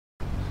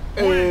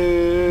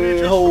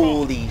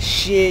Holy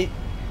shit.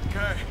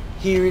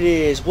 Here it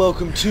is.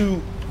 Welcome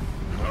to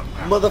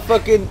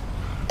motherfucking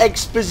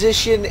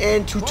exposition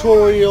and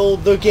tutorial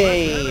the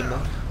game.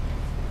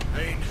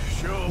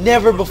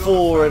 Never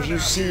before have you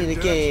seen a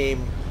game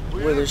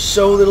where there's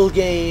so little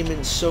game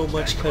and so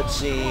much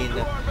cutscene.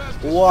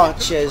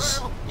 Watch as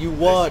you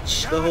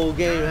watch the whole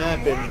game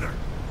happen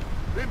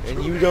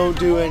and you don't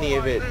do any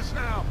of it.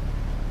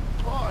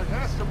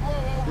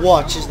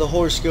 Watch as the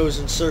horse goes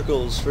in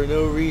circles for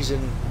no reason.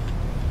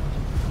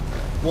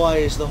 Why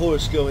is the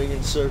horse going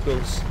in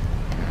circles?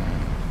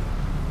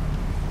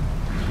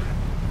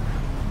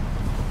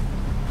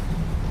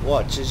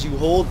 Watch as you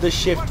hold the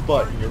shift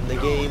button and the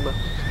game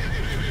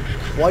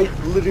quite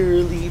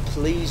literally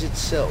plays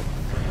itself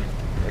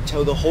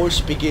until the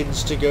horse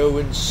begins to go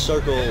in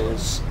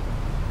circles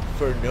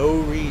for no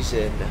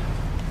reason.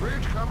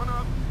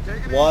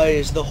 Why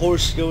is the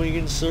horse going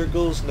in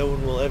circles? No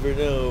one will ever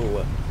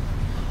know.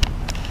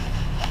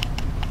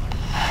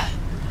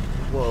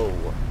 Whoa.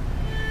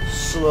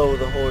 Slow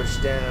the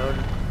horse down.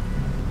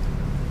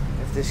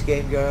 If this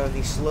game got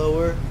any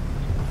slower,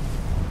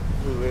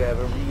 we would have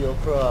a real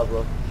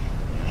problem.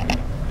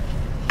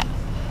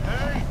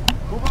 Hey,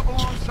 move up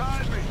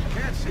alongside me.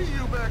 Can't see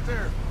you back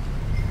there.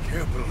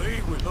 Can't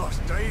believe we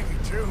lost Davey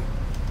too.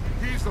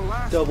 He's the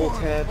last Double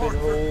one, tap and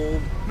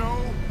hold.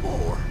 No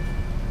more.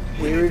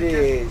 Here it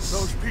is.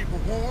 Those people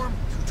warm.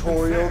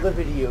 Tutorial the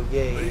video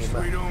game.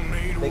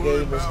 The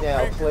game is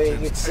now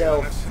playing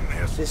itself.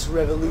 This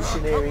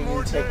revolutionary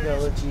new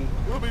technology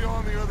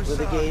where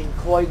the game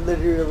quite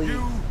literally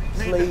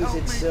plays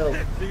itself.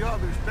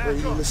 Where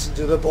you listen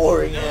to the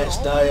boring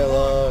ass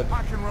dialogue.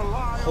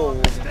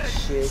 Holy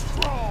shit.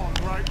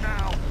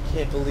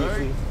 Can't believe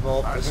we've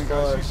evolved this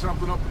far.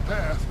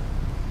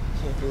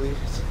 Can't believe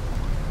it.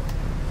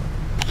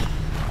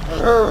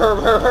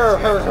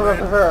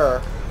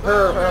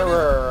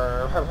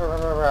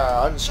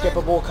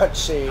 Unskippable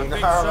cutscene.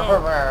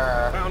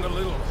 Found a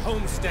little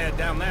homestead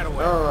down that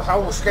way.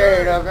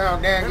 Homestead, I'm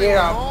going to get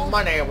our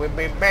money. We've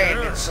been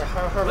bandits.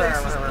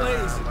 Place was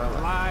blazing.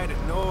 Light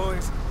and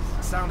noise.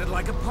 Sounded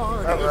like a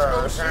party.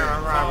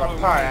 Sound like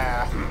a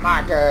party.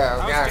 My girl,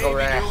 gotta go to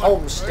that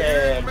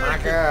homestead, my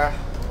girl.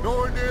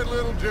 Nor did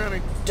little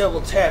Jenny.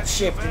 Double tap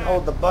shift and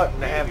hold the button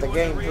to have the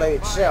game play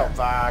itself.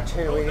 I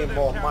tell you, we need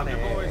more money.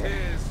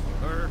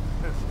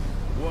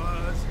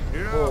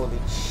 Holy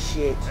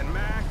shit. And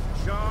Mac,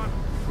 Sean,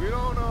 We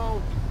don't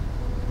know.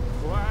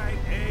 quite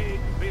a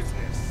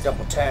business.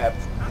 Double tap,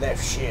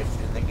 left shift,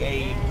 and the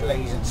game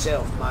plays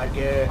itself,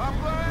 Micah.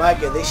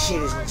 Micah, this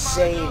shit is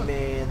insane,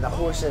 man. The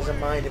horse has a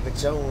mind of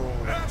its own.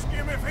 Ask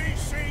him if he's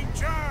seen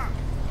John.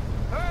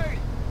 Hey,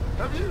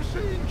 have you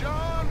seen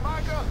John,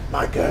 Micah?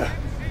 Micah.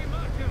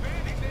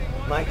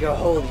 Micah,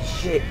 holy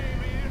shit.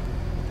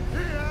 He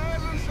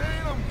hasn't seen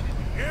him.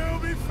 He'll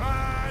be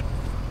fine.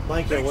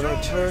 Micah, when I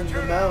turn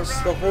the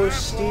mouse, the horse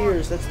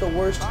steers. That's the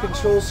worst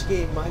control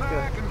scheme,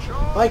 Micah.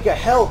 Micah,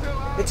 help!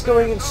 It's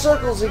going in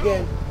circles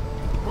again.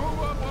 Move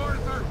up,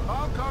 Arthur.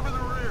 I'll cover the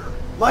rear.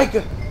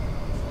 Micah!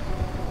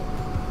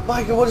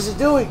 Micah, what is it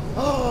doing?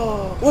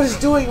 Oh, what is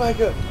it doing,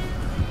 Micah?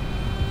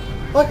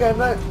 Micah, I'm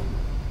not...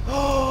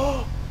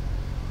 Oh!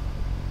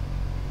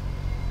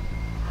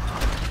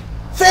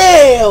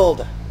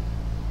 Failed!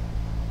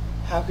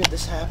 How could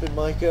this happen,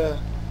 Micah?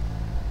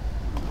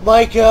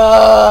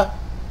 Micah!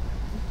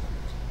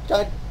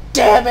 God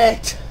damn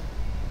it!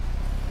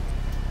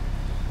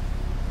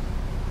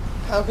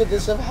 How could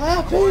this have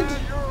happened?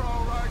 Yeah, you're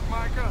all right,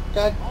 Micah.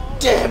 God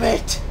damn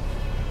it!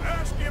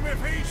 Ask him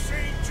if he's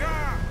seen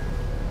John.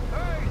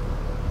 Hey,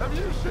 have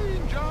you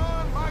seen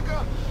John,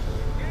 Micah?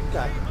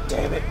 God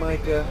damn it,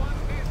 Micah.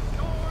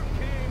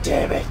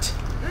 Damn it.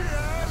 He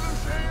hasn't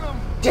seen him.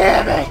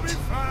 Damn He'll be it!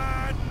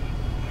 fine.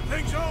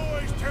 Things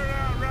always turn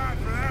out right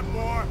for that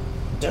boy.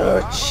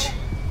 Dutch.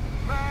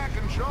 Mac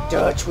and Sean.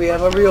 Dutch, we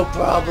have a real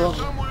problem.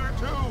 Somewhere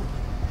too.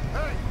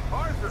 Hey,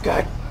 Arthur.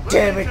 God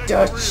damn it, Let me take the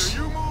Dutch.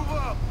 rear. You move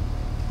up.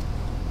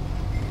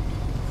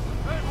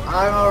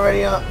 Hey, I'm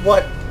already on...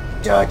 What?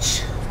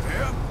 Dutch.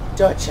 yeah.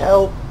 Dutch,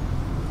 help.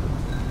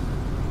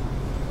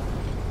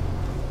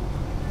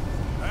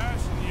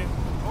 Passing you.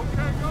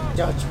 Okay, go.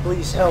 Dutch,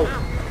 please help.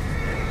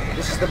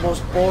 This is the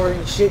most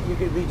boring shit you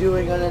could be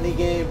doing on any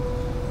game.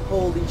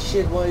 Holy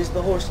shit, why is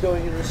the horse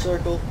going in a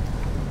circle?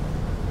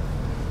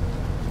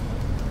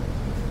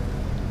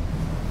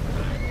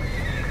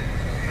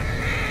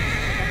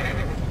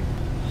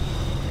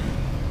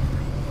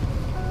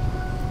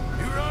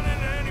 You run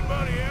into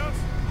anybody else?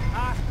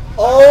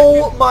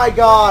 Oh my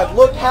god,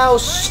 look how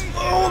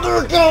slow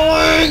they're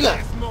going!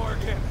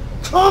 Morgan.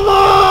 Come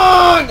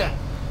on!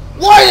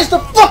 Why does the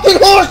fucking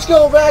horse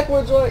go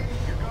backwards?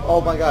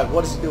 Oh my god,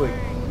 what is it doing?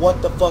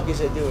 What the fuck is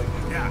it doing?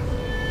 Yeah.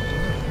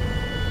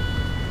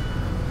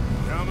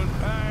 Coming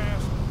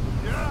past.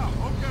 Yeah,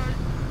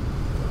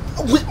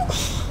 okay.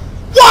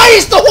 Why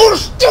is the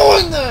horse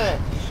doing that?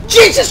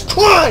 Jesus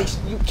Christ!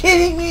 Are you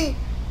kidding me?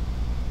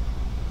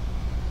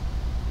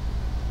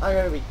 I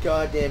gotta be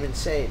goddamn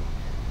insane.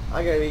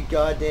 I gotta be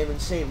goddamn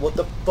insane. What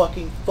the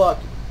fucking fuck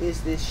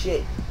is this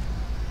shit?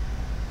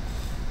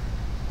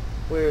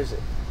 Where is it?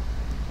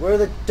 Where are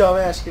the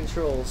dumbass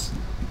controls?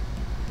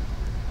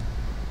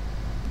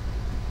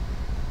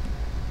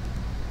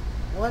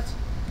 What?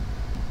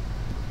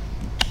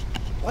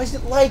 Why is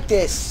it like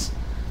this?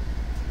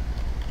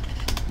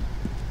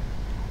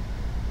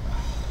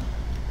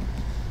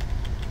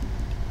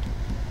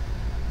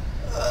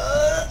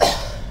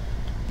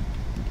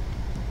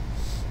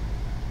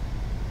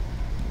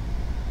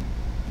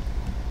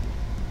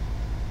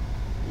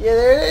 Yeah,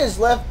 there it is.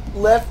 Left,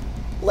 left,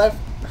 left.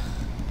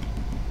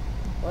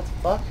 What the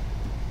fuck?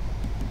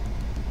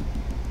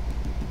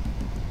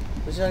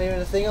 There's not even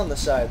a thing on the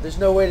side. There's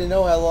no way to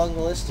know how long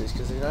the list is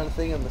because there's not a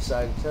thing on the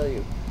side to tell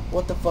you.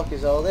 What the fuck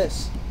is all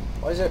this?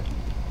 Why is there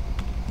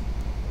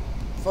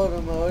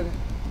photo mode?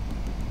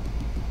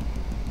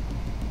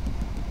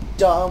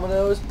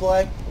 Dominoes,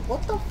 black.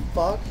 What the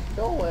fuck?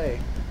 Go away.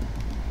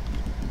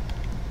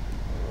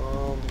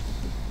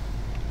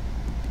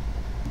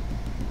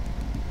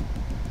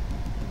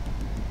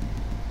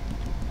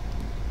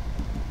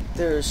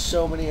 There's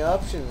so many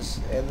options,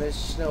 and there's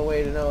just no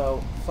way to know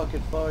how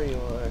fucking far you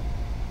are.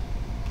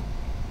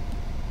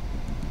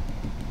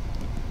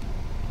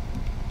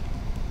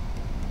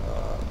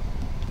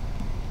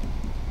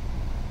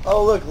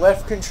 Oh look,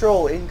 left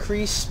control,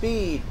 increase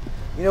speed.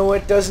 You know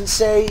what it doesn't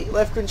say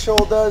left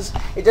control does?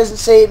 It doesn't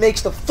say it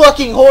makes the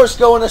fucking horse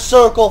go in a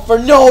circle for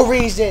no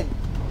reason!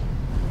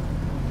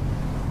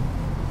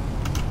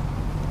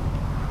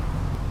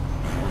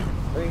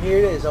 I mean, here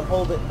it is, I'm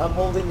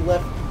holding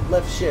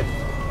left shift.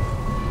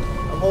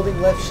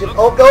 Holding left shift.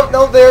 Oh,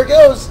 no, there it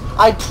goes.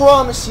 I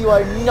promise you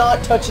I'm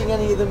not touching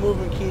any of the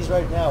movement keys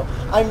right now.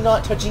 I'm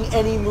not touching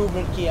any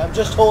movement key. I'm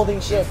just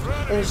holding shift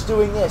and it's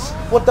doing this.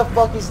 What the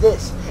fuck is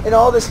this? And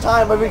all this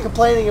time I've been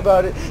complaining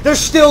about it. They're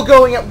still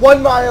going at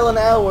 1 mile an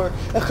hour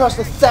across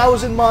the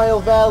 1,000-mile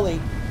valley.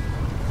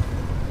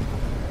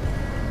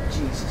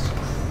 Jesus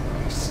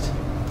Christ.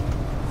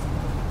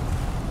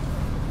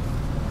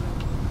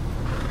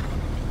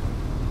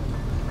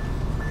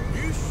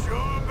 You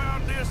sure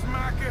about this,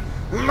 Micah?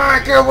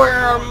 Micah,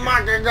 well,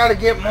 Micah gotta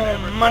get more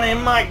money,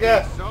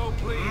 Micah. So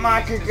pleased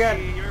Micah to got...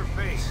 see your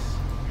face.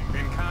 You've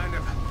been kind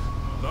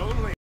of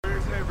lonely.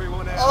 Where's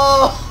everyone else?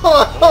 Oh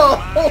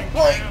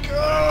my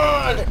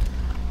god!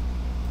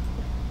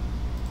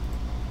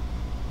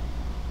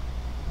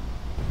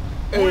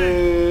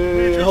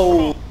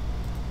 Oh.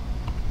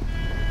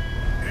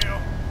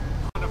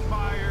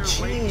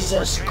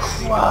 Jesus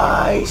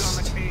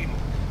Christ!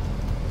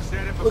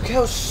 Look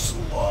how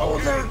slow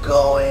they're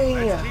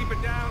going!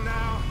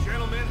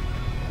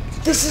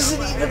 This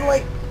isn't even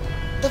like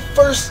the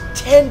first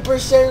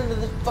 10%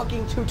 of the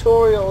fucking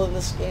tutorial in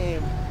this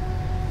game.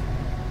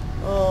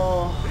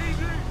 Oh.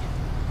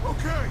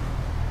 Okay,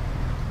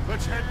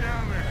 let's head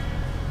down there.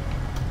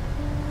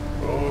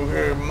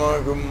 Okay,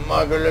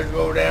 Micah, let's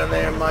go down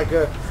there,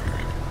 Micah.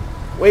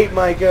 Wait,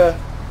 Micah.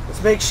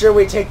 Let's make sure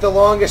we take the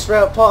longest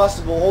route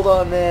possible. Hold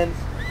on, man.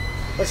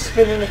 Let's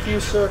spin in a few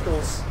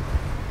circles.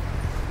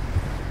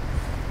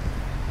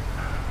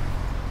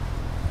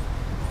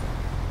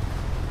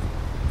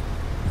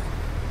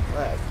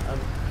 Right,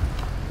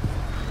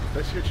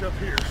 Let's hitch up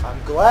here.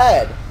 I'm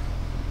glad.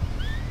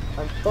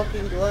 I'm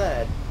fucking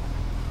glad.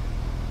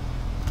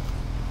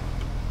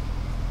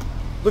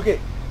 Look at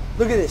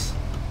this.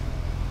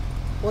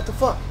 What the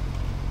fuck?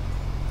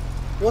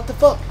 What the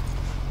fuck?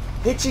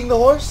 Hitching the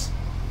horse?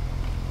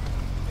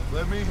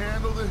 Let me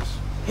handle this.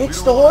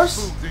 Hitch the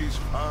horse? These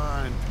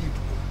fine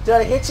people. Did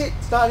I hitch it?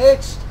 It's not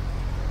hitched.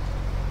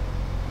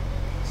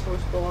 This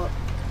horse belong.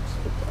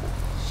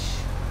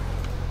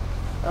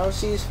 I don't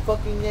see his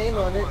fucking name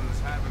on it. Someone's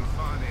having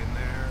fun in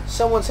there.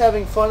 Someone's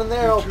having fun in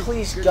there? Oh,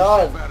 please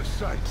God.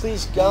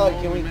 Please God,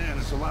 can we... Man,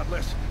 it's a lot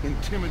less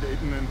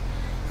intimidating than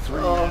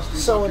Oh,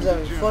 someone's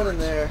having fun in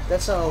there.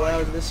 That's not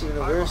allowed in this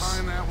universe.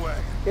 That way.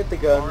 Get the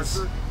guns.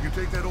 Arthur, you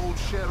take that old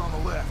shed on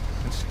the left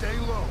and stay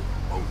low,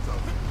 both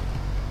of them.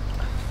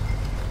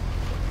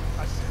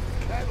 I said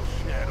the cattle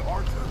shed,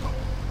 Arthur.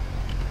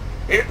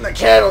 Get in the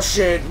cattle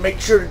shed. Make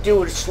sure to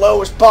do it as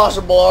slow as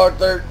possible,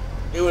 Arthur.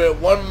 Do it at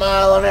 1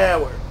 mile an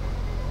hour.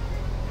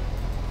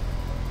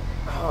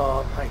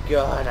 Oh my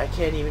God, I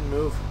can't even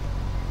move.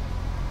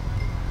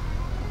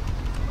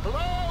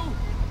 Hello?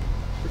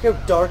 Look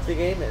how dark the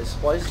game is.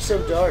 Why is it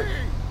so dark?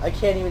 I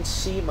can't even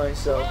see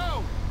myself.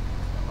 Hello?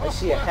 I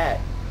see a hat.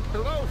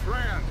 Hello,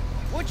 friend.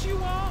 What you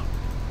want?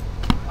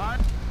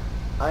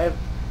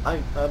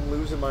 I'm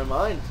losing my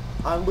mind.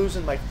 I'm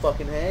losing my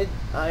fucking head.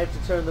 I have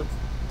to turn the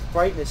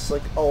brightness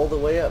like all the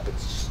way up.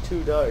 It's just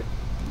too dark.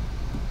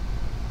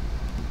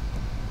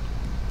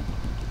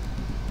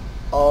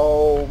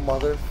 Oh,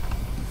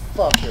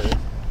 motherfucker.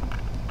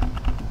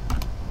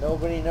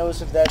 Nobody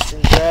knows if that's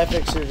in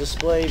graphics or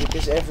display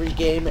because every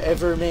game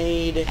ever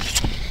made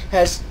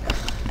has...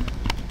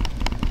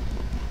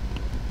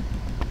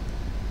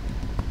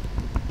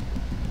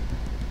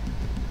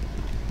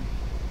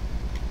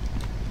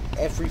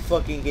 Every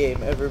fucking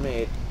game ever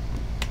made.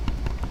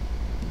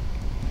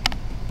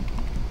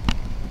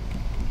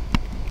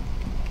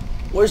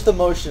 Where's the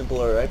motion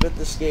blur? I bet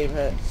this game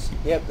has...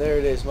 Yep, there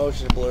it is.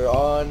 Motion blur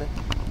on.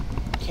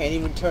 can't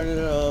even turn it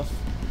off.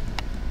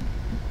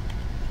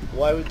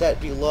 Why would that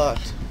be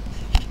locked?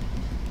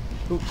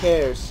 Who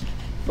cares?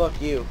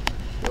 Fuck you.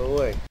 Go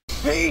away.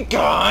 Hey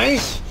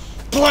guys!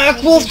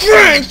 BlackWolf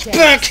Grant's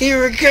back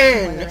here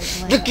again!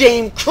 The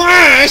game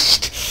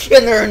crashed!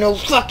 And there are no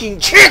fucking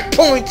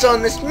checkpoints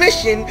on this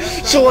mission,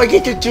 so I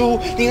get to do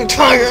the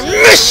entire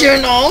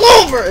mission all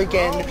over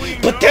again!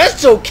 But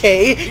that's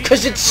okay,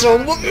 cause it's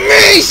so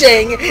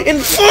amazing and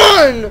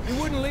fun! You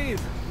wouldn't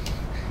leave.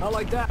 Not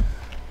like that.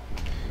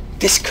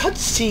 This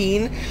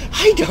cutscene,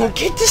 I don't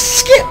get to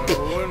skip!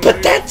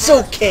 But that's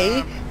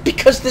okay,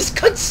 because this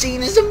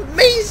cutscene is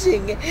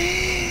amazing!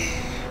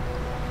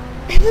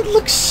 And it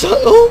looks so...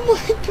 Oh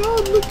my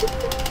god, look at the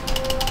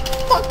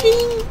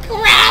fucking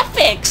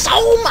graphics!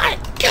 Oh my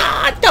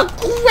god, the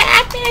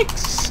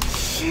graphics!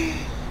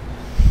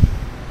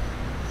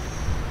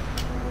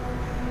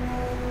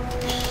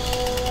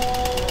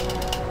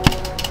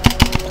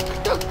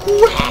 The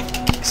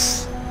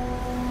graphics!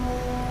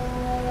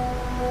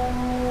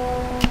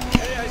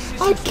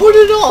 I put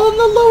it all on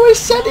the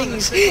lowest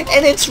settings,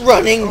 and it's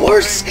running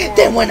worse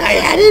than when I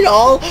had it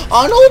all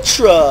on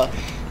Ultra!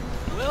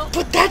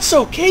 But that's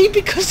okay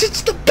because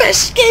it's the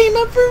best game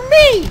ever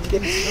made!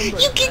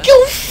 You can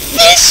go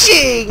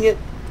fishing!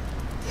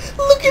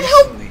 Look at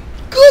how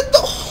good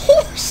the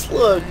horse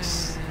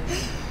looks!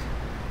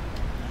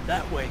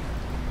 That way.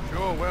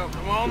 Sure, well,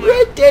 come on then.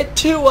 Red Dead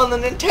 2 on the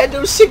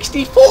Nintendo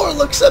 64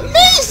 looks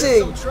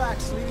amazing! Some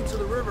tracks leading to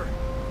the river.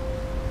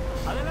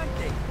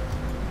 Adelante.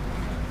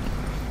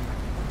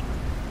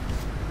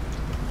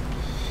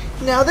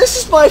 Now this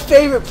is my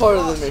favorite part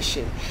of the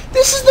mission.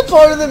 This is the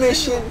part of the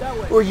mission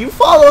where you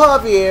follow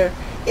Javier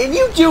and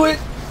you do it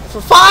for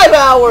 5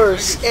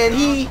 hours and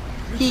he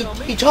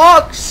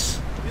talks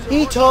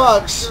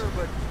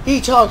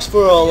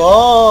for a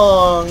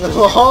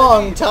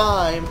long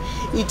time.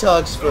 He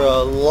talks for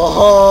a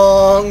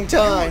long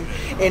time.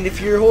 And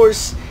if your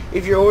horse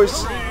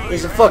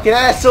is a fucking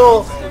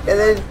asshole and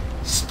then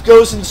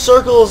goes in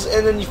circles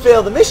and then you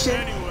fail the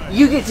mission,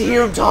 you get to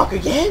hear him talk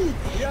again.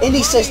 And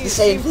he says the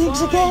same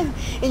things again,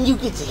 and you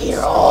get to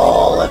hear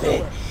all of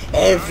it.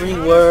 Every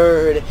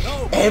word,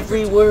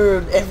 every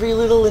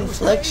little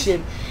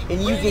inflection,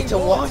 and you get to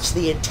watch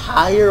the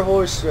entire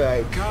horse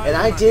ride. And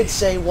I did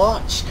say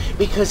watch,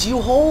 because you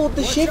hold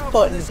the shift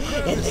button,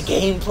 and the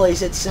game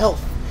plays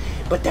itself.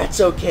 But that's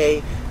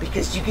okay,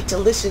 because you get to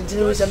listen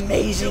to his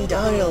amazing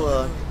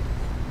dialogue.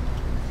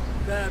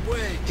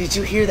 Did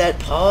you hear that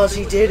pause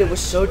he did? It was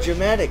so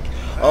dramatic.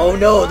 Oh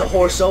no, the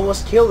horse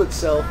almost killed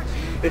itself.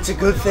 It's a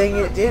good thing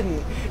it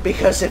didn't,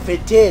 because if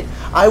it did,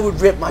 I would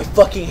rip my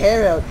fucking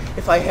hair out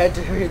if I had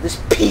to hear this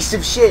piece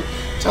of shit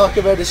talk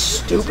about his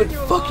stupid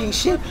fucking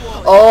shit.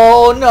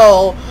 Oh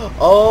no,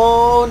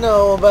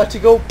 I'm about to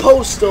go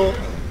postal.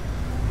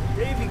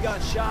 Davey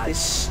got shot.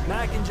 This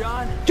Mac and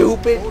John.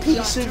 Stupid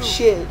piece of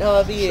shit,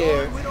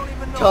 Javier.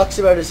 Talks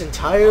about his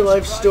entire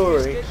life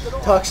story,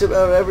 talks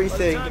about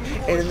everything,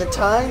 and in the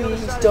time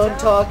he's done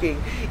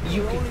talking,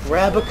 you can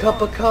grab a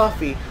cup of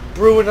coffee,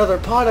 brew another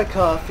pot of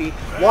coffee,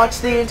 watch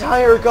the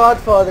entire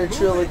Godfather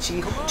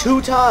trilogy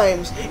 2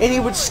 times, and he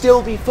would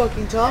still be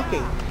fucking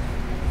talking.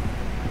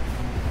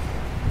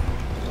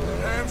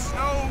 Damn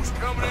snow's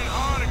coming in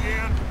hot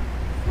again.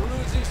 We'll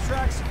lose these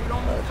tracks if we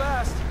don't move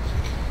fast.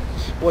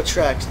 What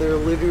tracks? There are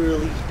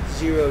literally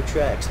 0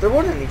 tracks. There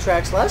weren't any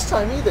tracks last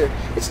time either.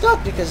 It's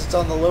not because it's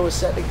on the lowest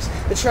settings.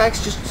 The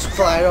tracks just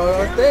flat out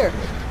aren't there.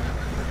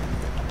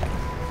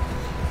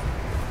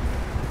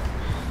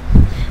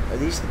 Are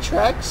these the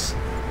tracks?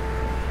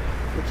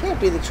 It can't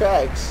be the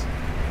tracks.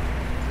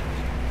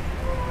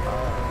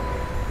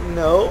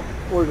 No,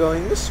 we're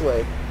going this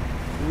way.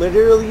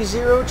 Literally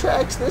 0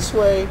 tracks this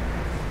way.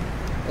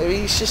 Maybe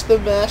he's just the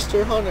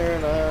master hunter,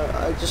 and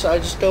I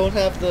just don't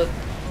have the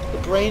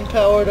brain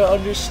power to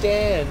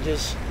understand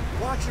his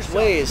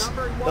ways.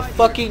 The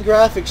fucking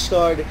graphics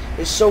card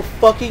is so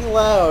fucking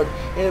loud,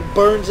 and it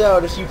burns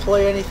out if you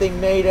play anything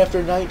made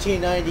after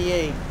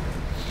 1998.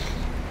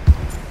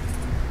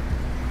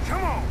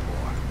 Come on,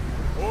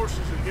 boy. Horses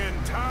are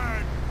getting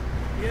tired.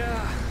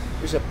 Yeah.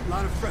 There's a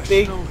lot of fresh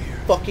big snow here.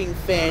 fucking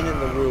fan in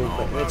the room,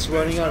 and it's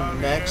running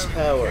on max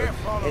power,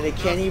 and it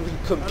can't even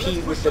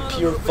compete with the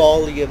pure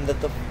volume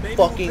that the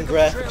fucking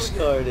graphics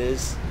card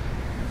is.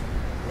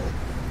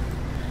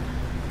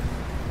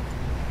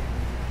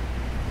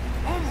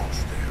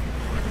 Almost there,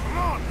 boy. Come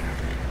on now.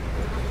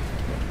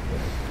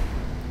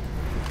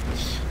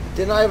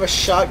 Didn't I have a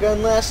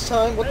shotgun last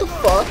time? What the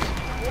fuck?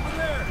 Over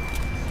there.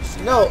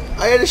 No,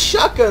 I had a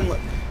shotgun.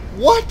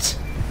 What?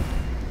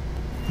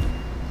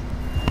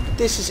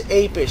 This is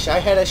apish. I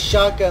had a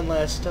shotgun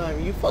last time. Are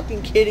you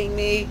fucking kidding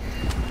me?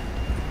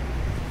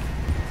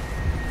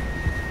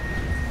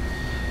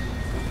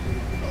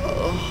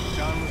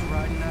 John was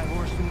riding that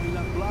horse when we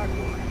left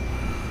BlackWolf.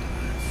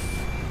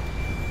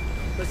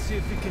 Let's see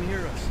if he can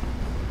hear us.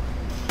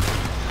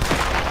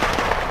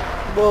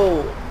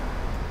 Whoa.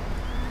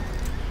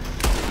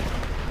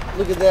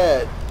 Look at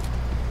that.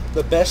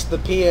 The best the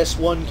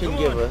PS1 can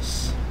give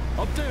us.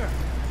 Up there.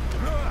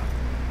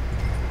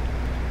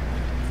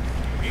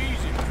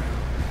 Easy now.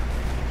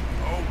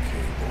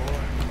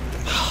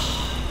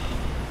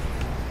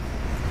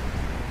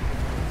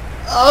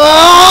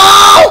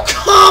 Oh,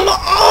 come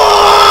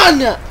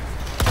on!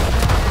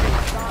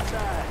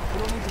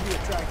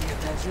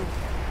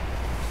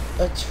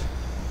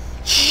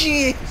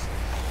 Jeez.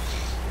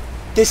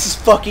 This is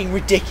fucking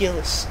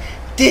ridiculous.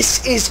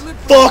 This is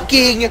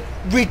fucking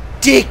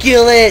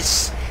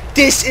ridiculous.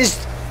 This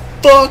is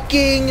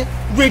fucking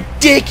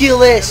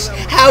ridiculous.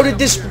 How did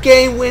this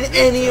game win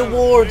any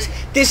awards?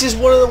 This is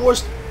one of the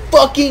worst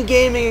fucking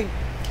gaming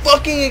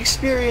fucking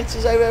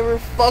experiences I've ever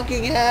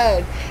fucking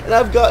had. And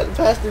I've gotten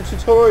past the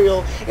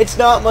tutorial. It's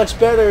not much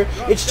better.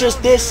 It's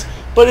just this,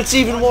 but it's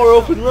even more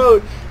open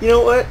road. You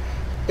know what?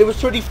 It was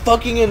pretty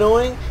fucking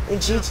annoying in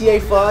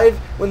GTA 5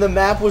 when the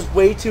map was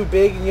way too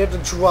big and you had to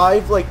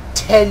drive like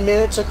 10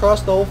 minutes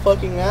across the whole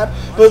fucking map.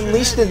 But at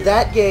least in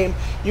that game,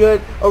 you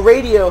had a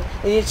radio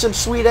and you had some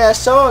sweet ass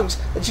songs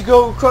that you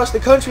go across the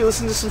country,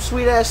 listen to some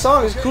sweet ass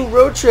songs, cool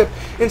road trip.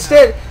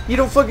 Instead, you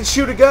don't fucking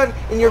shoot a gun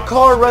and your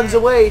car runs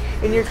away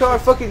and your car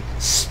fucking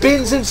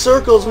spins in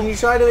circles when you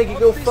try to make it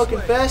go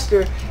fucking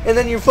faster. And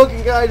then your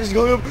fucking guy just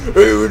going up,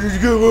 hey, we're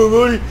just get more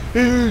money,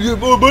 hey, we're get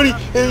more money,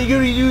 and then you go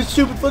to do a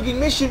stupid fucking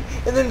mission,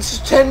 and then it's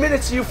just 10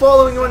 minutes of you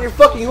following him on your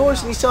fucking horse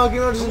and he's talking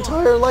about his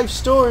entire life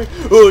story.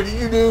 Oh,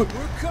 did you know?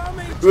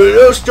 Well,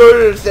 it all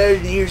started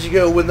 1,000 years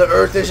ago when the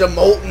earth is a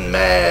molten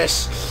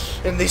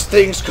mass and these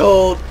things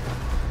called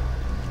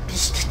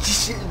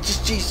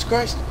just Jesus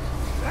Christ.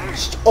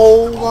 Just,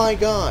 oh my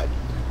god.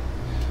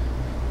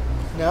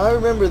 Now I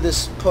remember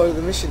this part of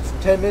the mission from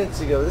 10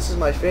 minutes ago. This is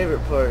my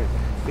favorite part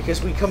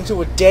because we come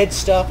to a dead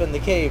stop in the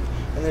cave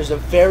and there's a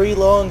very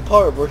long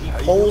part where he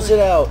pulls it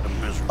out,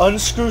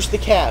 unscrews the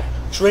cap,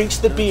 drinks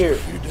the beer,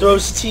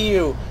 throws it to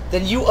you,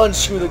 then you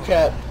unscrew the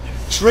cap,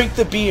 drink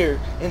the beer,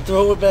 and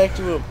throw it back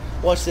to him.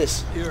 Watch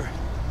this. Here,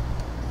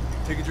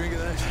 take a drink of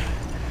that.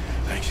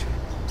 Thanks.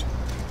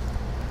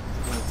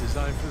 Well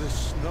designed for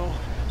this snow.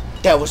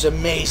 That was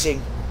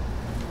amazing.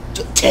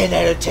 10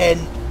 out of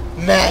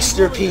 10.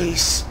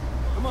 Masterpiece.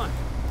 Come on.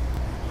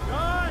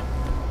 John!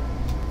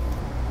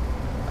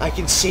 I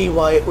can see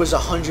why it was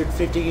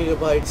 150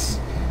 gigabytes.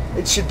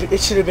 It should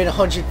have been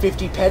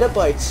 150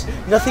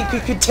 petabytes. Nothing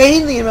could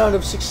contain the amount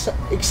of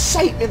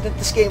excitement that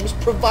this game is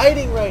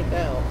providing right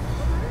now.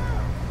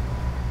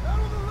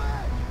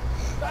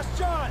 That's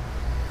John!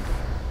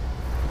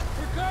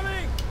 We're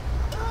coming!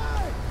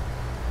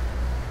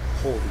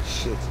 Holy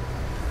shit.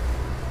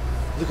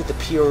 Look at the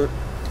pure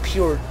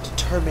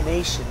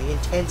determination, the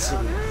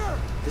intensity,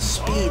 the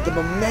speed, the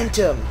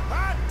momentum.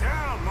 Hot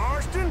down,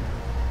 Marston.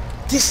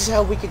 This is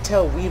how we can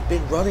tell we've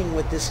been running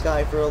with this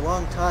guy for a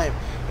long time,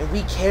 and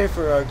we care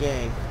for our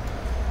gang.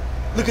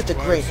 Look at the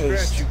great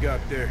haste. You got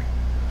there.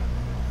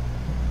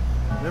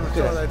 Never Look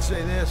thought at I'd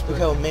say this, Look but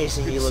how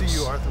amazing good he to looks. see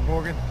you, Arthur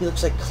Morgan. He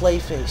looks like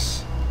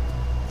Clayface.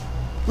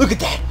 Look at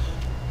that.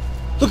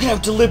 Look at how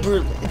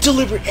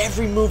deliberate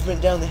every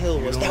movement down the hill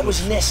was. That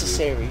was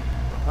necessary.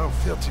 I don't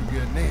feel too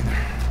good neither.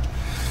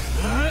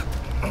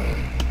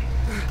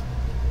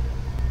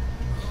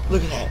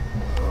 Look at that.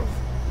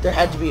 There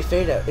had to be a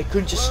fade out. It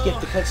couldn't just skip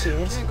the cutscene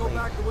instantly.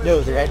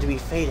 No, there had to be a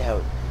fade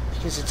out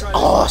because it's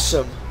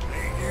awesome.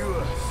 Ain't you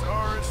a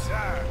sorry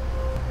sight?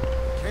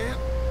 Can't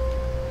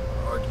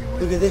argue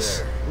with Look you at this.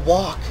 there.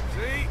 Walk.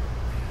 See?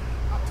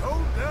 I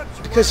told Dutch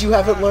you Because you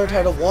weren't haven't learned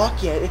how to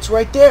walk yet. It's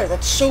right there.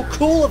 That's so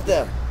cool of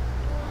them.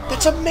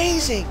 That's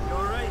amazing. You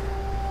alright?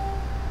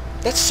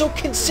 That's so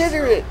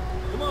considerate.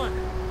 Come on.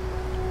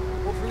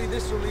 Hopefully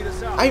this will lead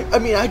us out. I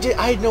mean, I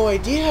had no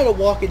idea how to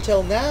walk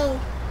until now.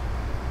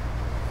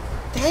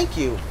 Thank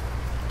you.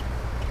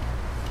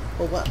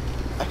 Well, what?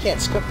 I can't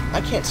skip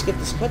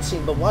this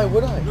cutscene, but why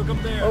would I? Look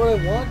up there. Why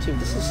would I want to?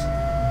 This is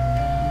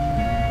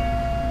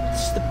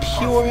the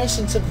pure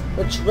essence of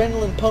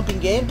adrenaline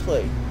pumping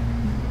gameplay.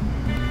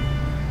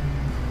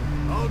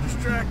 I'll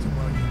distract him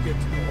while you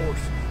get to the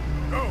horses.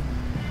 Go.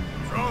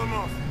 Draw him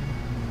off.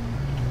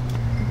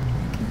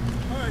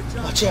 Alright,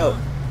 John. Watch out.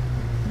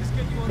 Let's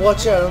get you on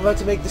Watch out, I'm about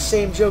to make the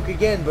same joke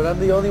again, but I'm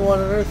the only one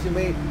on Earth who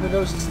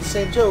knows it's the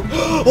same joke.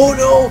 Oh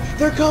no!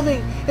 They're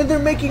coming! And they're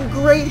making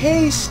great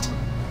haste!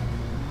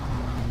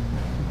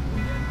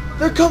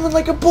 They're coming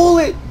like a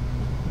bullet!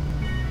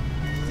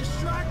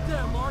 Distract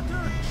them,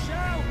 Arthur.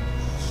 Shout.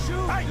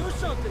 Shoot. Hey. Do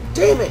something.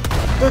 Damn it!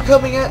 They're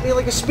coming at me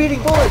like a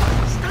speeding bullet!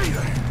 Stay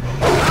there.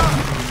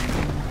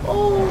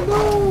 Oh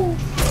no!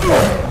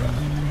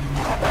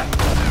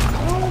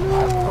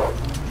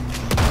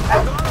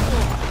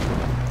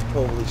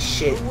 Holy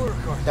shit. Good work,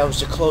 Arthur. That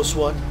was a close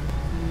one.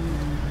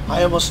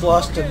 I almost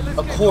lost Okay, let's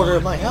a get quarter going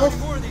of my before health.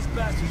 more of these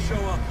bastards show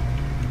up.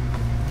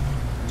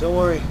 Don't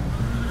worry.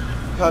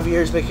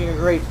 Javier's making a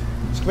great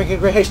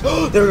haste.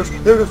 Oh, there it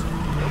goes. There it goes.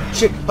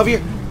 Shit,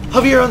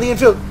 Javier on the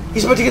infield.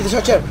 He's about to get the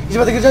touchdown. He's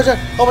about to get the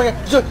touchdown. Oh my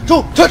god.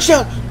 Go,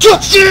 touchdown!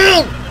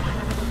 Touchdown!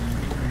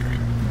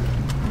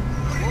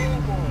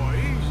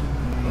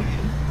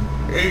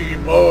 Easy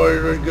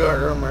boys, we got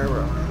him.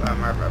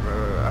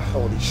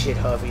 Holy shit,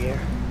 Javier.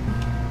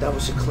 That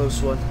was a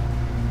close one.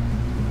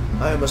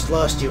 I almost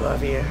lost you,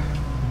 Javier.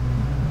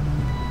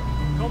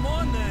 Come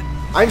on then.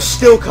 I'm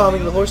still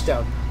calming the horse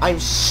down. I'm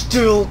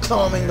still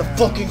calming the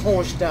fucking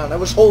horse down. I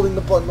was holding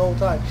the button the whole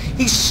time.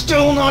 He's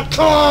still not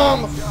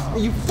calm! Are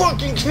you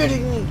fucking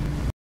kidding me?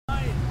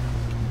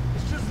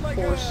 It's just like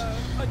Horse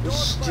a is dog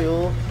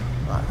still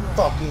not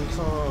fucking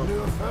calm. Knew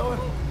a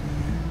fella.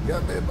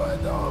 Got bit by a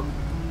dog.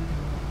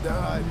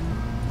 Died.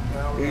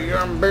 Now we're You're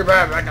gonna be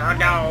back like a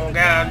dog,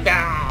 a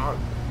dog.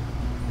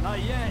 Not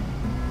yet.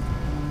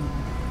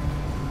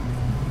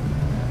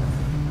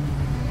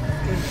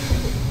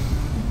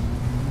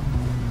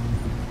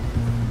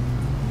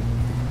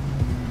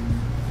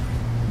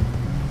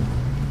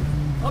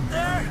 Up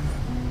there!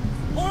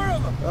 More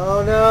of them!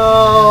 Oh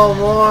no,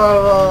 more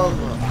of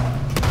them.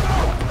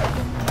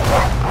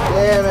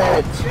 Damn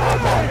it.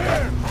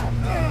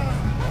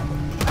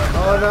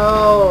 Oh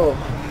no.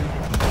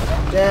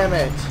 Damn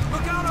it.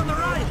 Look out on the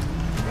right!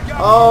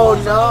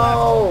 Oh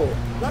no.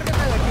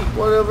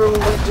 Whatever will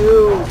we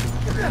do?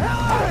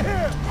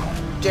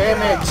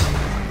 Damn it.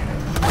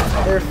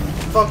 They're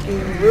fucking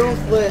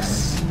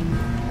ruthless. See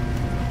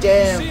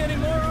Damn. any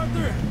more,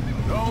 Arthur?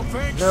 Don't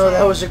think No, so.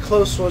 that was a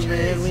close one,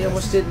 man. We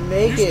almost didn't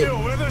make You it.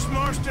 still with us,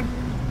 Marston?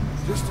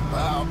 Just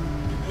about.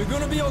 You're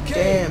gonna be okay.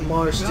 Damn, We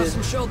Marston. got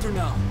some shelter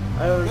now.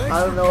 I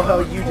don't know how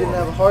you didn't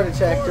have a heart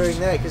attack during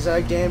that, because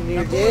I damn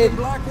near did.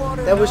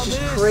 That was just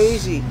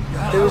crazy.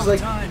 There was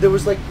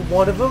like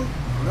one of them,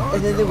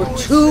 and then there were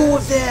two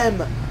of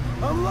them.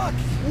 I'm lucky.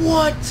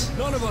 What?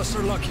 None of us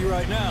are lucky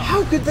right now.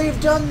 How could they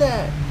have done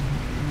that?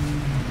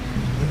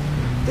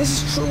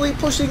 This is truly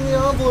pushing the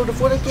envelope of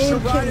what a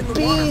game ride in can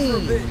the water for a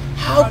be. bit.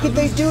 How Try could to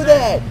they lose do the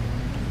that?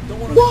 Don't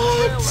want to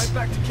What? trail right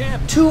back to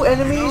camp. Two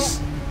enemies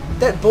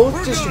that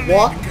both just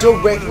walk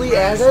directly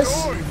at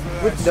us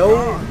with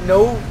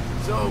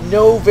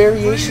no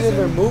variation in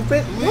their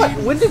movement? What?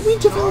 When did we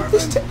develop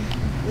this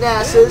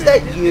NASA, is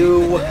that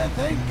you?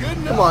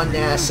 Come on,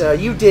 NASA.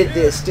 You did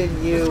this,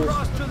 didn't you?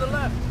 Cross to the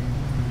left.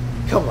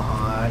 Come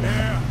on.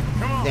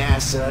 Come on.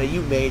 NASA,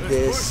 you made Push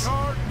this.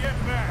 hard, get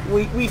back.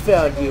 We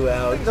found you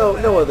out.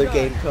 No other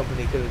game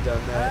company could have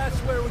done that.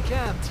 That's where we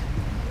camped.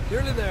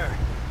 Nearly there.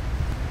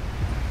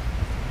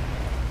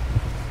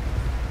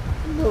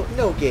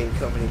 No game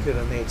company could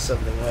have made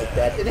something like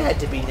that. It had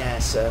to be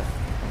NASA.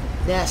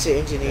 NASA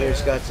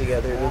engineers got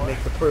together to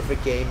make the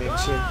perfect game engine.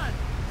 John!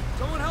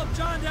 Someone help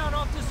John down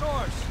off this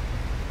horse.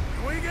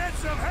 Can we get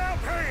some help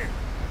here?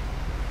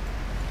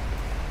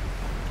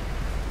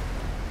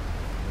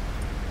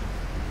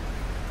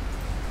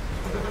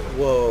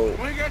 Whoa,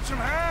 Can we get some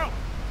help?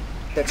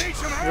 that's Need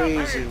some help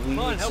crazy. here. We Come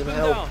on, need help some him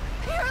help. down.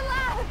 You're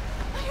alive!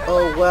 You're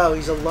Oh alive! wow,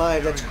 he's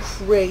alive. That's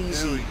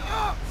crazy.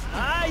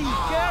 Ay,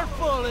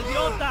 careful,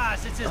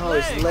 idiotas. It's his Oh,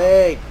 leg. his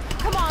leg.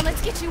 Come on,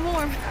 let's get you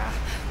warm.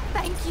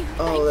 Thank you.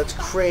 Oh, that's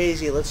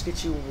crazy. Let's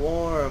get you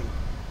warm.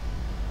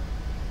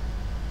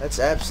 That's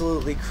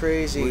absolutely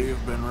crazy.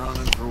 We've been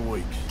running for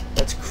weeks.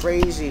 That's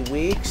crazy.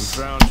 We Weeks?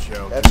 found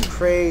shelter. That's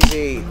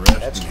crazy. Been resting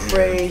That's here in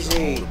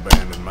crazy. some old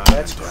abandoned mining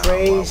That's town while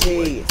we crazy.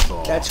 wait to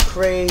thaw. That's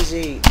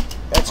crazy.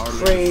 That's Hardly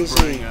the crazy.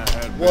 spring I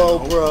had been Whoa,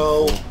 hoping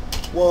bro.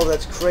 for. Whoa,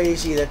 that's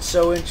crazy. That's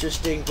so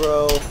interesting,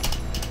 bro.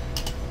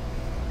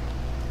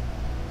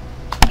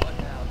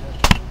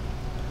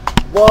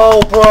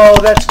 Whoa, bro.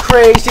 That's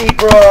crazy,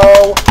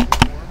 bro.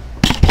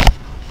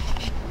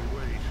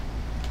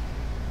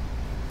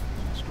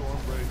 Storm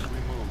breaks, we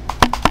move.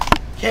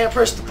 Can't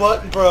press the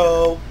button,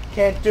 bro.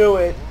 Can't do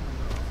it.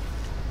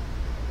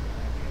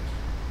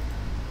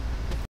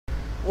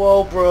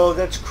 Whoa, bro.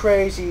 That's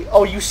crazy.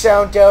 Oh, you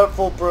sound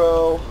doubtful,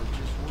 bro.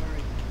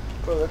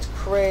 Bro, that's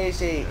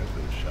crazy.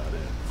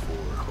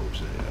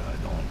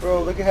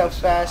 Bro, look at how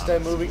fast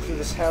I'm moving through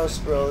this house,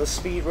 bro. The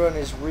speed run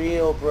is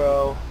real,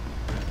 bro.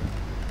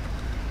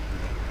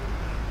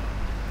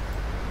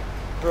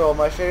 Bro,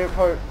 my favorite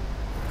part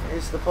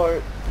is the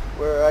part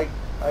where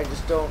I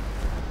just don't...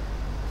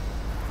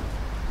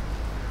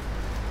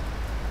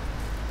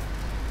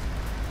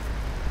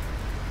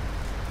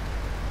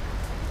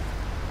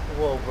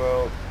 Whoa,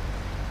 bro.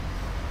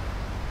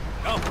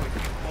 Up with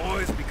you,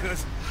 boys,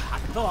 because I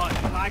thought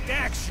you liked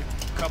action.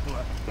 A couple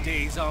of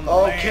days on the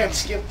Oh, land. can't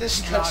skip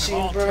this not cutscene,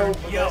 all bro. turned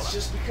But yellow. that's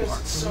just because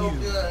Apart it's from so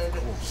you. good.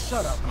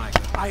 Shut up, Mike.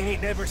 I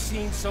ain't never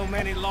seen so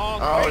many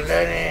long Oh, faces.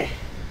 Lenny.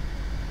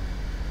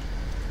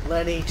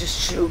 Lenny, just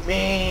shoot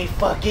me.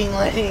 Fucking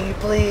Lenny,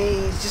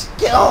 please. Just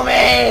kill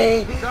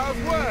me.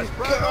 Southwest,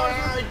 right?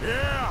 God.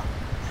 Yeah.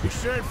 You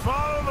should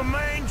follow the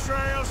main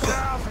trail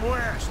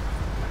southwest.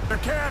 They're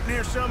camped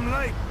near some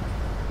lake.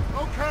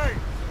 Okay,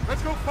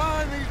 let's go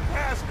find these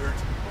bastards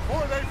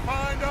before they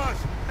find us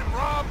and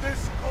rob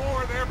this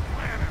core of their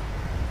planet.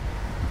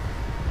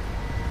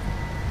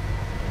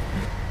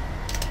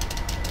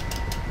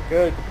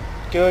 Good.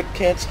 Good.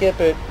 Can't skip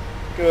it.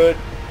 Good.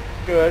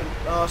 Good.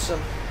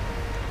 Awesome.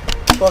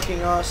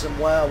 Fucking awesome.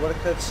 Wow, what a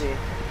cutscene.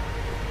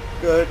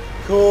 Good.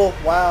 Cool.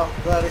 Wow.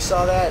 Glad I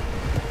saw that.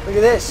 Look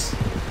at this.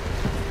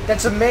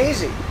 That's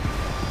amazing.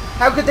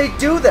 How could they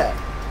do that?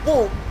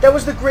 Whoa, that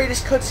was the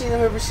greatest cutscene I've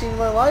ever seen in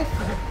my life.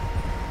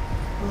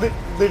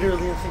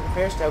 Literally nothing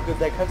compares to how good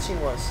that cutscene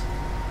was.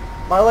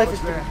 My life has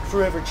been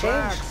forever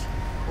changed.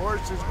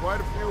 Horses,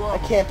 quite a few of I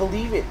them. can't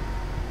believe it.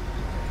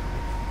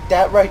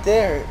 that right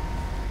there,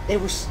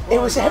 it was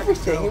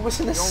everything. It was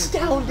an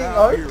astounding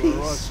art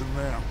piece.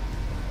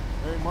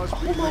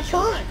 Oh my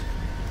god.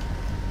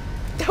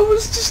 That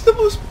was just the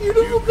most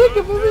beautiful thing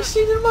I've ever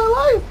seen in my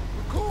life.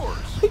 Of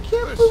course. I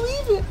can't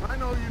believe it. I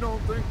know you don't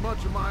think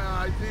much of my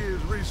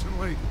ideas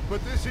recently,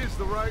 but this is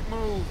the right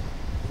move.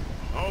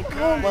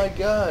 Okay. Oh my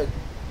god.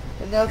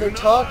 And now they're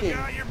talking.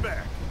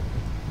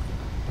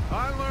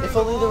 If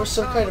only there was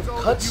some kind of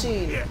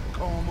cutscene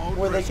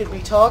where they could be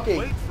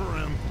talking.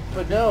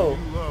 But no.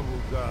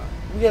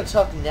 We gotta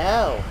talk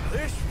now.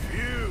 This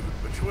feud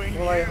between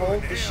While I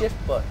hold the shift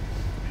button.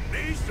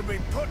 needs to be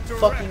put to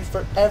Fucking rest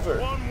forever.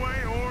 one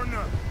way or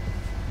another.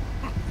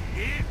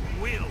 It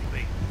will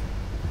be.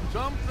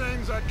 Some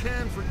things I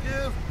can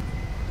forgive,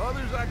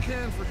 others I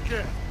can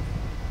forget.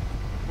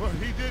 What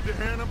he did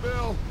to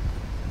Annabelle,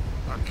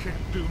 I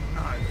can't do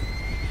neither.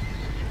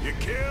 You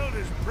killed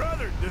his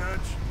brother, Dutch.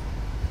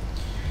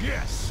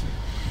 Yes.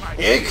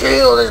 He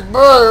killed his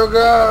brother,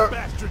 guy.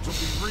 Bastards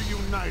will be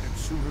reunited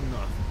soon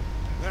enough.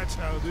 That's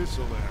how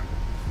this'll end.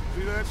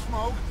 See that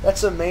smoke?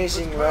 That's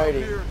amazing Let's come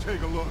writing. here and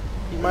take a look.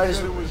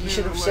 He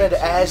should have said,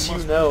 "As you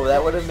know."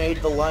 That would have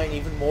made the line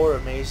even more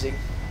amazing.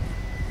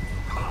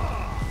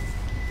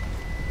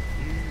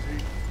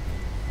 Easy.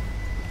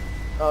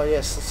 Oh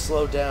yes, let's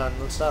slow down.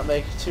 Let's not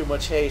make too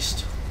much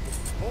haste.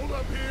 Hold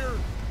up here.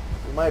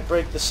 We might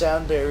break the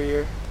sound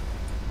barrier.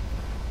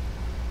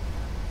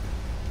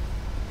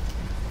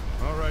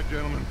 All right,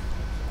 gentlemen.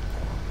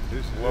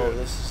 This is Whoa, it.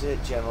 this is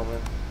it,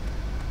 gentlemen.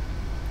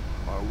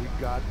 Are we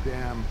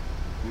goddamn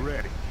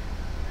ready?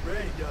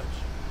 Ready, Dutch.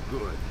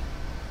 Good.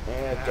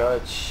 Yeah,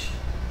 Dutch.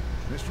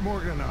 Mr.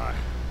 Morgan and I,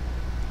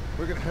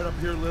 we're gonna head up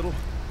here a little,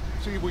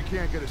 see if we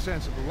can't get a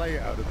sense of the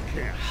layout of the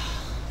camp.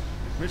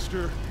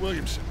 Mr.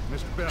 Williamson,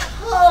 Mr. Bell.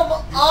 Come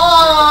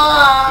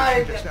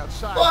on! Just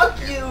outside Fuck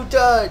the camp. you,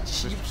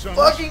 Dutch! You Mr. Summers,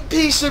 fucking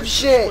piece of Mr.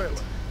 shit!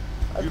 Squalor,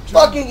 I you two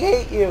fucking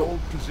hate you!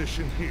 hold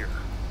position here.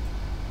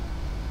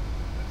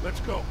 Let's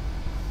go.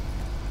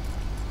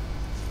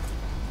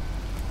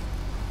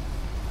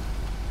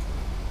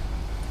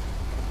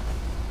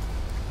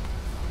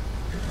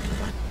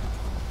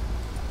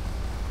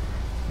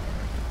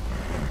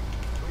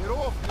 Get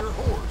off your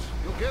horse.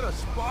 You'll get us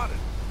spotted.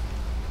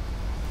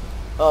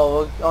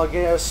 Oh, I'll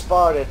get us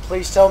spotted.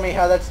 Please tell me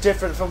how that's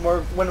different from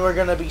when we're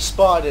gonna be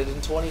spotted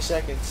in 20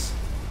 seconds.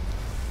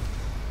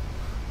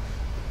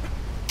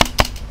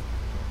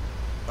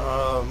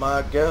 Oh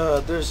my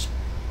god, there's...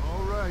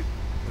 All right,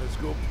 let's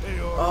go pay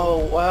our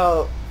Oh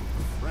wow,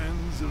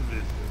 friends a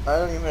visit. I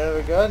don't even have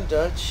a gun,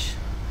 Dutch.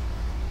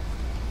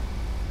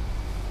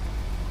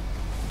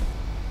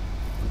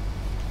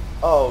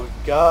 Oh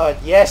god,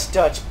 yes,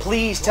 Dutch,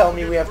 please tell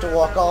me we have to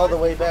walk all the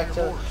way back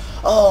to...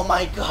 Oh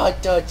my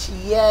god, Dutch,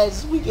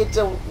 yes, we get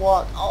to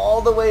walk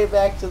all the way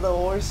back to the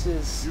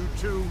horses. You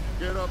two,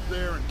 get up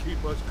there and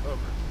keep us covered.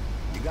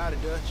 You got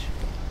it, Dutch?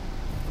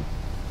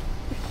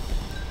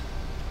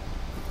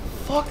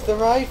 Fuck the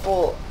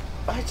rifle.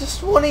 I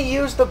just want to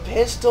use the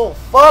pistol.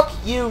 Fuck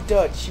you,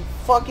 Dutch, you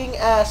fucking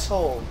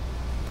asshole.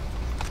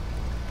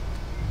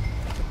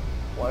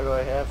 Why do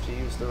I have to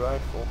use the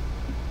rifle?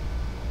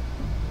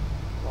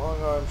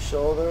 Long arm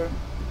shoulder.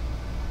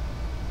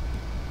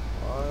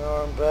 Long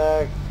arm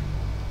back.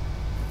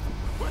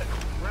 Quick,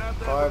 grab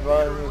that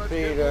Carbine repeater and let's get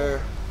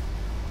repeater.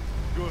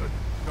 moving. Good.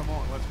 Come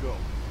on, let's go.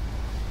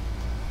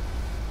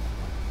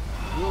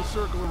 We'll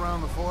circle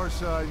around the far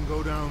side and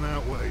go down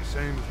that way,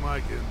 same as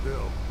Mike and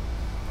Bill.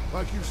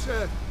 Like you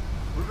said,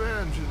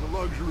 revenge is a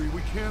luxury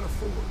we can't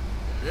afford.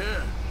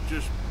 Yeah,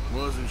 just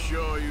wasn't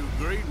sure you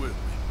agreed with me.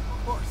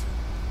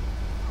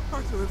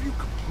 Arthur, have you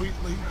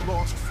completely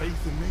lost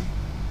faith in me?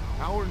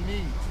 Our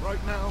needs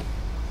right now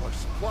are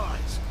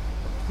supplies,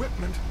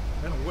 equipment,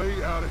 and a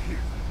way out of here.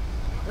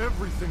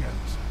 Everything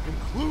else,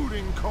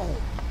 including Colm.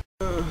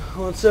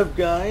 What's up,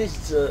 guys?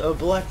 It's a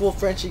BlackWolf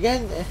French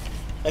again.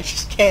 I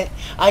just can't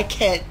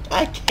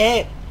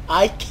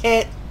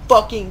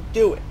fucking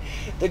do it.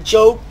 The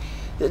joke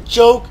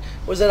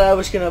was that I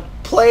was gonna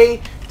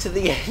play to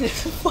the end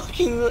of the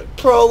fucking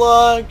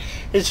prologue,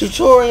 the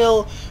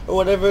tutorial, or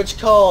whatever it's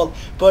called,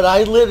 but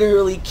I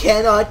literally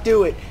cannot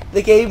do it.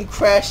 The game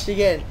crashed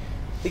again.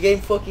 The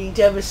game fucking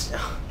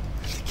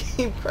The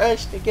game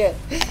crashed again.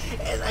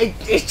 And I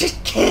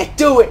just can't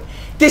do it.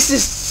 This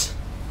is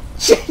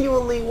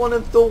genuinely one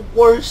of the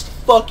worst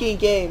fucking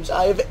games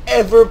I've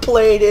ever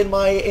played in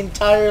my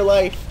entire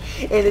life.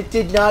 And it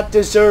did not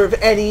deserve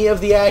any of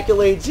the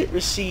accolades it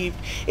received.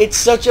 It's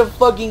such a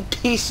fucking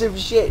piece of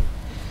shit.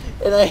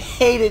 And I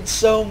hate it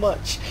so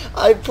much.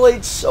 I've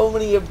played so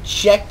many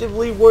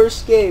objectively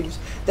worse games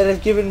that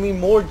have given me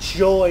more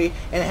joy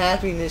and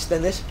happiness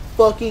than this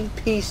fucking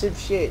piece of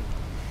shit.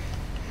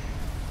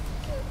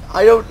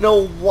 I don't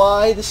know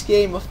why this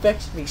game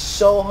affects me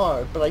so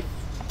hard, but I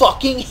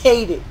fucking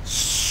hate it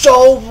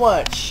so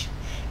much.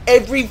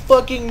 Every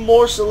fucking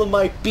morsel of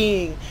my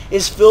being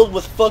is filled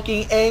with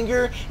fucking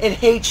anger and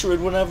hatred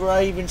whenever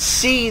I even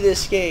see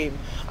this game.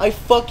 I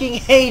fucking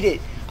hate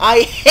it.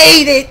 I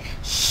hate it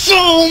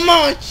so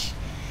much.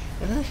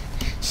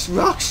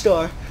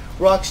 Rockstar,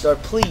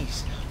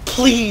 please,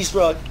 Please,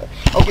 Rockstar.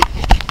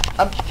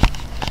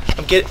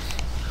 Okay,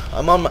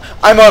 I'm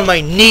on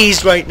my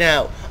knees right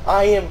now.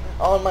 I am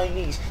on my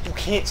knees. You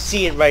can't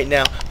see it right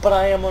now, but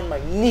I am on my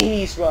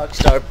knees,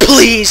 Rockstar.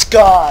 Please,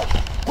 God.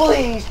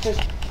 Please,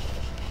 just...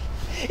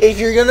 If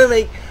you're gonna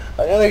make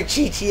another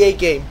GTA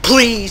game,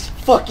 please,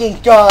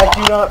 fucking God,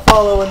 do not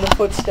follow in the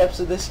footsteps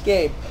of this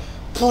game.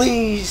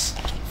 Please,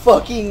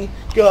 fucking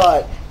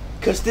God.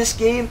 Because this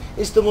game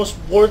is the most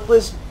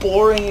worthless,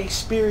 boring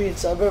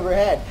experience I've ever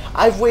had.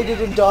 I've waited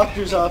in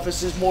doctor's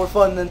offices more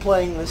fun than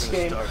playing this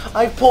game.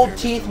 I've pulled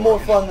teeth more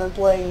fun than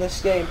playing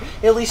this game.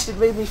 At least it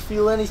made me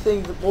feel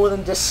anything more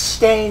than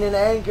disdain and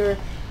anger.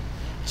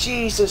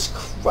 Jesus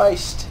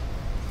Christ.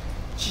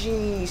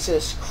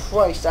 Jesus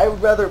Christ. I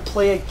would rather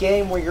play a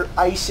game where you're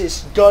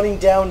ISIS gunning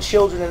down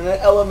children in an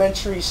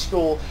elementary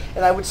school,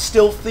 and I would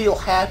still feel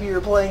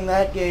happier playing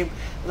that game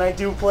than I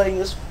do playing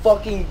this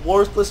fucking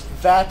worthless,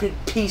 vapid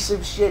piece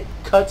of shit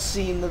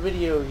cutscene, the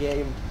video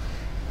game.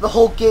 The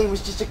whole game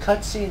is just a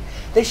cutscene.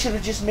 They should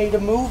have just made a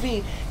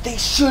movie. They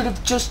should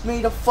have just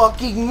made a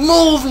fucking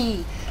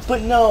movie.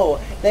 But no,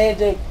 they had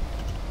to...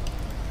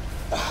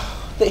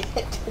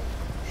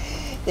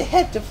 They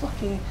had to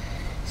fucking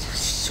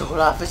show it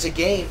off as a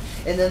game,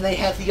 and then they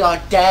have the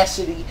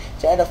audacity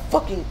to add a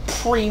fucking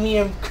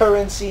premium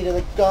currency to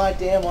the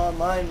goddamn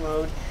online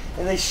mode.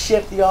 And they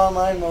ship the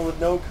online mode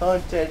with no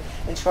content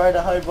and try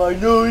to hide by,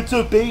 no, it's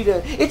a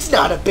beta. It's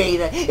not a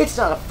beta. It's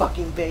not a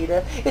fucking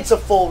beta. It's a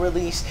full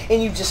release,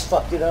 and you just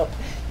fucked it up.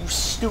 You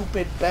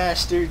stupid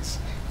bastards.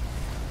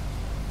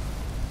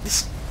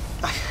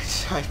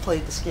 I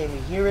played this game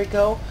a year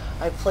ago.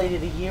 I played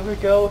it a year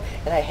ago,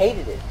 and I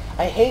hated it.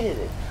 I hated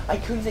it. I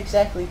couldn't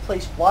exactly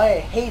place why I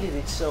hated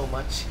it so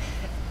much.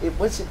 It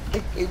wasn't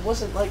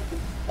like,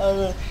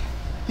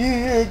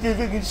 the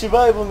fucking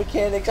survival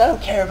mechanics. I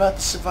don't care about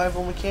the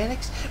survival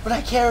mechanics, but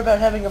I care about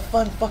having a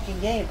fun fucking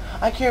game.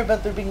 I care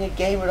about there being a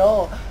game at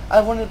all.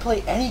 I wanted to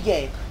play any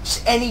game.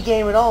 Just any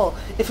game at all.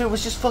 If it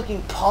was just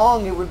fucking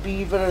Pong, it would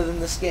be better than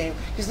this game.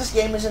 Because this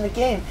game isn't a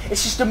game.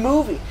 It's just a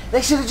movie.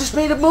 They should have just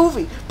made a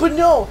movie. But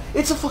no,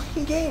 it's a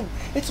fucking game.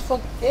 It's a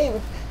fucking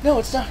game. No,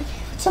 it's not a game.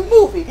 It's a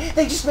movie.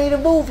 They just made a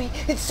movie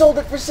and sold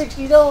it for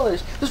 $60.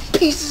 Those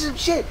pieces of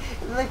shit.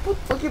 And they put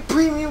fucking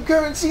premium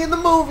currency in the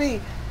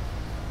movie.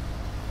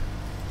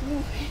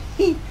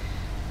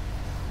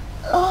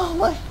 Oh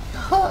my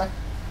God.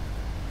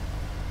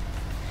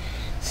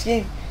 This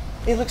game,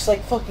 it looks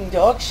like fucking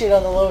dog shit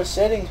on the lowest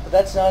settings, but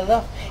that's not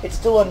enough. It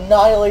still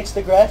annihilates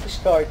the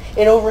graphics card.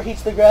 It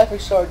overheats the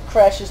graphics card,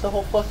 crashes the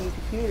whole fucking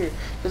computer.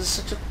 Because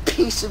it's such a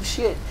piece of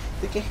shit.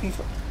 The game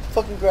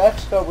fucking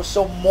graphics card was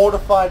so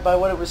mortified by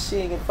what it was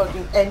seeing and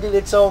fucking ended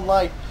its own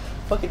life.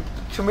 Fucking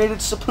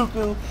committed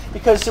seppuku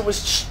because it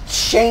was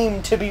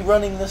shamed to be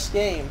running this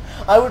game.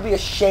 I would be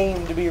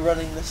ashamed to be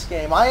running this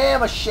game. I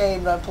am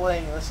ashamed I'm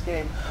playing this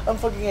game. I'm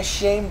fucking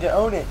ashamed to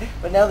own it.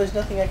 But now there's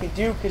nothing I can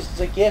do because it's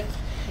a gift.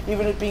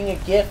 Even it being a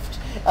gift,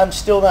 I'm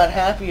still not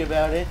happy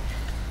about it.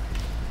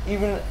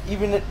 Even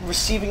it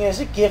receiving it as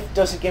a gift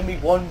doesn't give me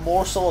one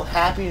morsel of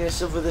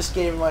happiness over this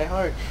game in my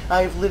heart.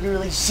 I have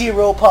literally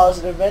zero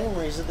positive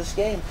memories of this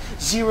game.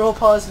 Zero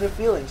positive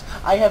feelings.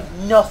 I have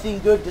nothing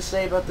good to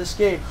say about this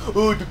game.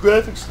 Oh, the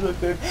graphics look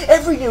good.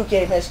 Every new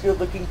game has good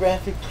looking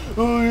graphics.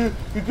 Oh, yeah,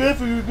 the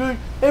graphics are good.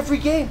 Every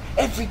game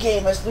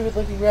has good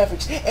looking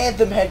graphics.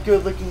 Anthem had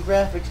good looking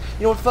graphics.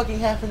 You know what fucking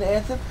happened to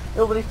Anthem?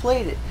 Nobody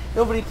played it.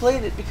 Nobody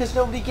played it because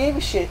nobody gave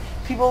a shit.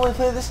 People only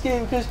play this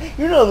game because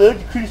you're not allowed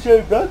to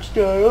criticize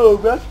Rockstar. Oh,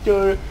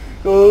 Rockstar.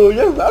 Oh,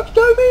 yeah,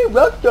 Rockstar, man.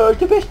 Rockstar is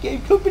the best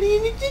game company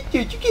in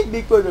existence. You can't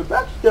make fun of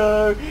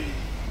Rockstar.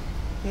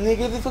 And they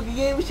gave the fucking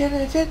game a 10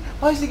 out of 10.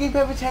 Why does the game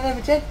have a 10 out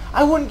of 10?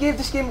 I wouldn't give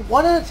this game a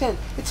 1 out of 10.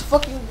 It's a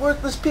fucking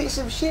worthless piece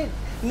of shit.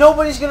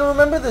 Nobody's going to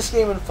remember this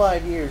game in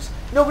 5 years.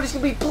 Nobody's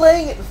going to be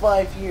playing it in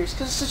 5 years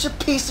because it's such a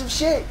piece of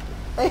shit.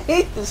 I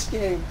hate this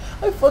game.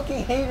 I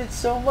fucking hate it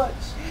so much.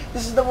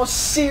 This is the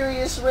most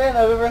serious rant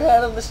I've ever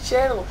had on this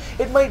channel.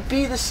 It might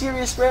be the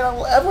serious rant I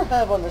will ever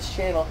have on this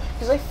channel.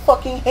 Because I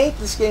fucking hate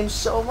this game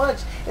so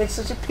much. And it's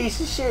such a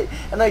piece of shit.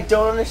 And I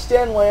don't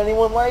understand why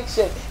anyone likes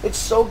it. It's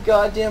so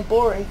goddamn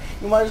boring.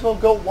 You might as well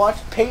go watch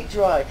paint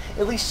dry.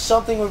 At least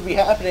something would be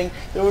happening.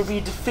 There would be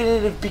a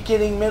definitive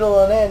beginning, middle,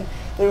 and end.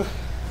 You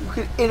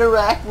could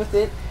interact with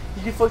it.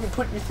 You could fucking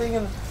put your thing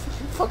in the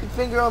fucking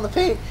finger on the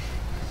paint.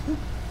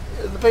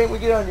 The paint would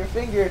get on your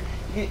finger.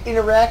 You can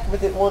interact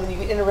with it more than you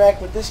can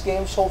interact with this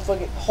game. Just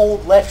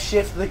hold left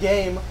shift the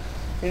game.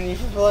 And if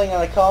you're playing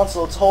on a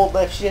console, it's hold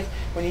left shift.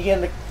 When you get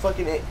into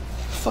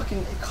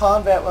fucking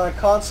combat on a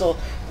console,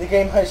 the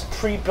game has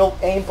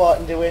pre-built aimbot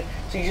into it.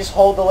 So you just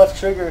hold the left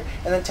trigger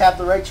and then tap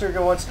the right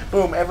trigger once.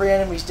 Boom, every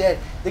enemy's dead.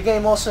 The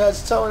game also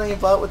has its own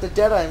aimbot with the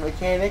Deadeye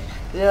mechanic.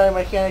 The Deadeye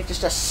mechanic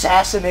just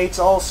assassinates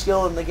all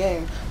skill in the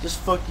game. Just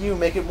fuck you,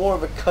 make it more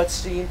of a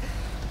cutscene.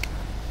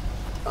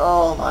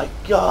 Oh my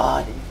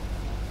God.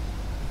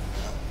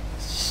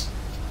 It's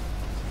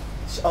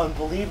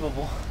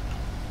unbelievable.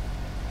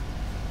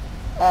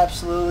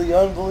 Absolutely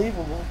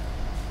unbelievable.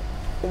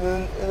 And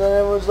then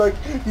everyone's like,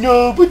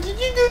 no, but did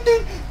you know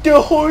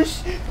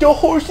the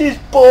horse's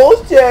ball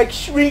sack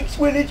shrinks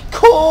when it's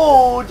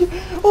cold?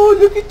 Oh,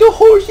 look at the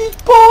horse's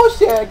ball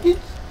sack. Look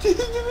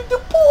at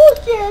the ball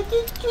sack.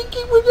 It's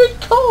shrinking when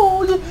it's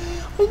cold.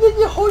 And then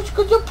the horse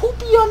goes a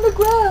poopy on the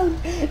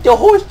ground. The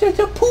horse does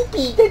a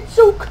poopy. That's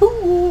so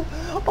cool.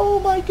 Oh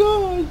my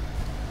god.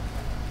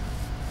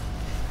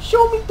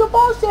 Show me the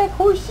ball sack,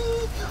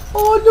 horsey.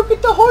 Oh, look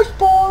at the horse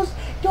balls.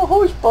 The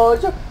horse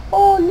balls are...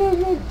 Oh,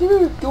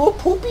 do a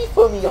poopy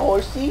for me,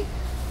 horsey.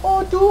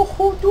 Oh, do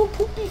a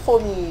poopy for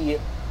me.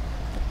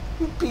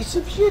 You piece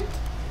of shit.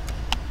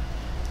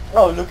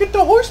 Oh, look at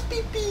the horse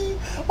pee-pee.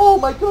 Oh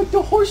my god,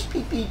 the horse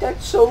pee-pee.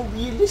 That's so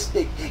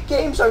realistic.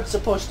 Games aren't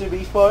supposed to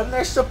be fun.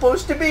 They're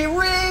supposed to be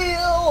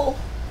real.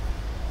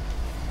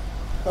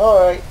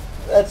 Alright,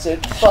 that's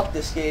it. Fuck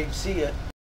this game. See ya.